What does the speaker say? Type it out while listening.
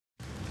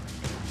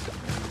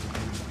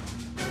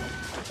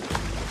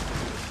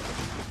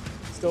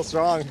Still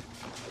strong.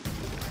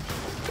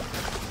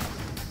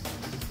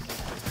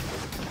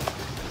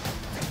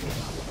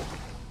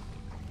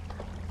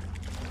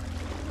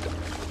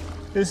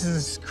 This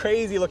is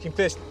crazy looking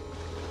fish.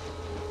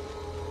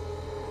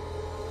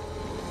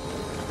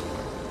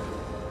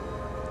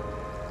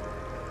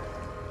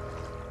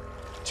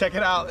 Check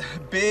it out,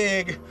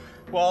 big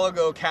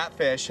wallago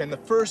catfish. And the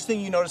first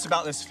thing you notice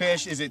about this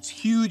fish is its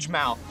huge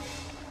mouth.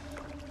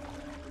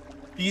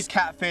 These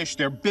catfish,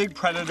 they're big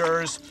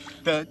predators.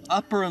 The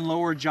upper and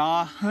lower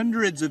jaw,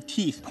 hundreds of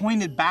teeth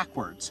pointed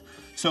backwards.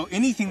 So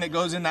anything that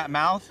goes in that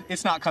mouth,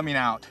 it's not coming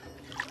out.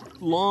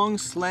 Long,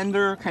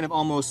 slender, kind of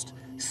almost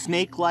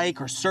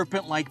snake-like or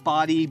serpent-like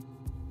body.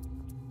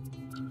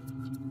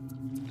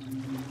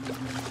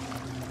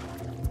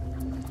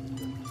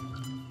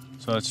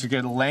 So let's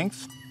get a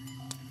length.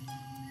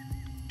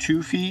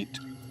 2 feet,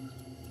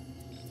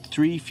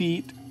 3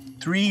 feet,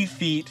 3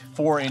 feet,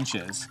 4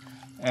 inches,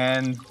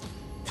 and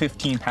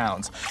 15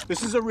 pounds.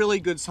 This is a really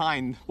good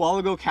sign.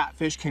 Wallago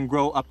catfish can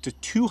grow up to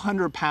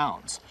 200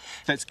 pounds.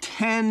 That's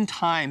 10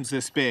 times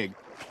this big.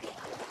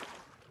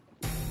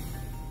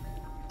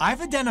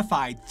 I've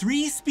identified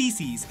 3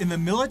 species in the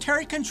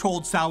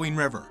military-controlled Salween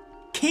River,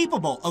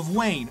 capable of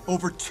weighing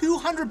over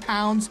 200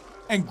 pounds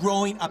and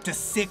growing up to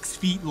 6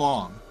 feet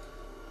long.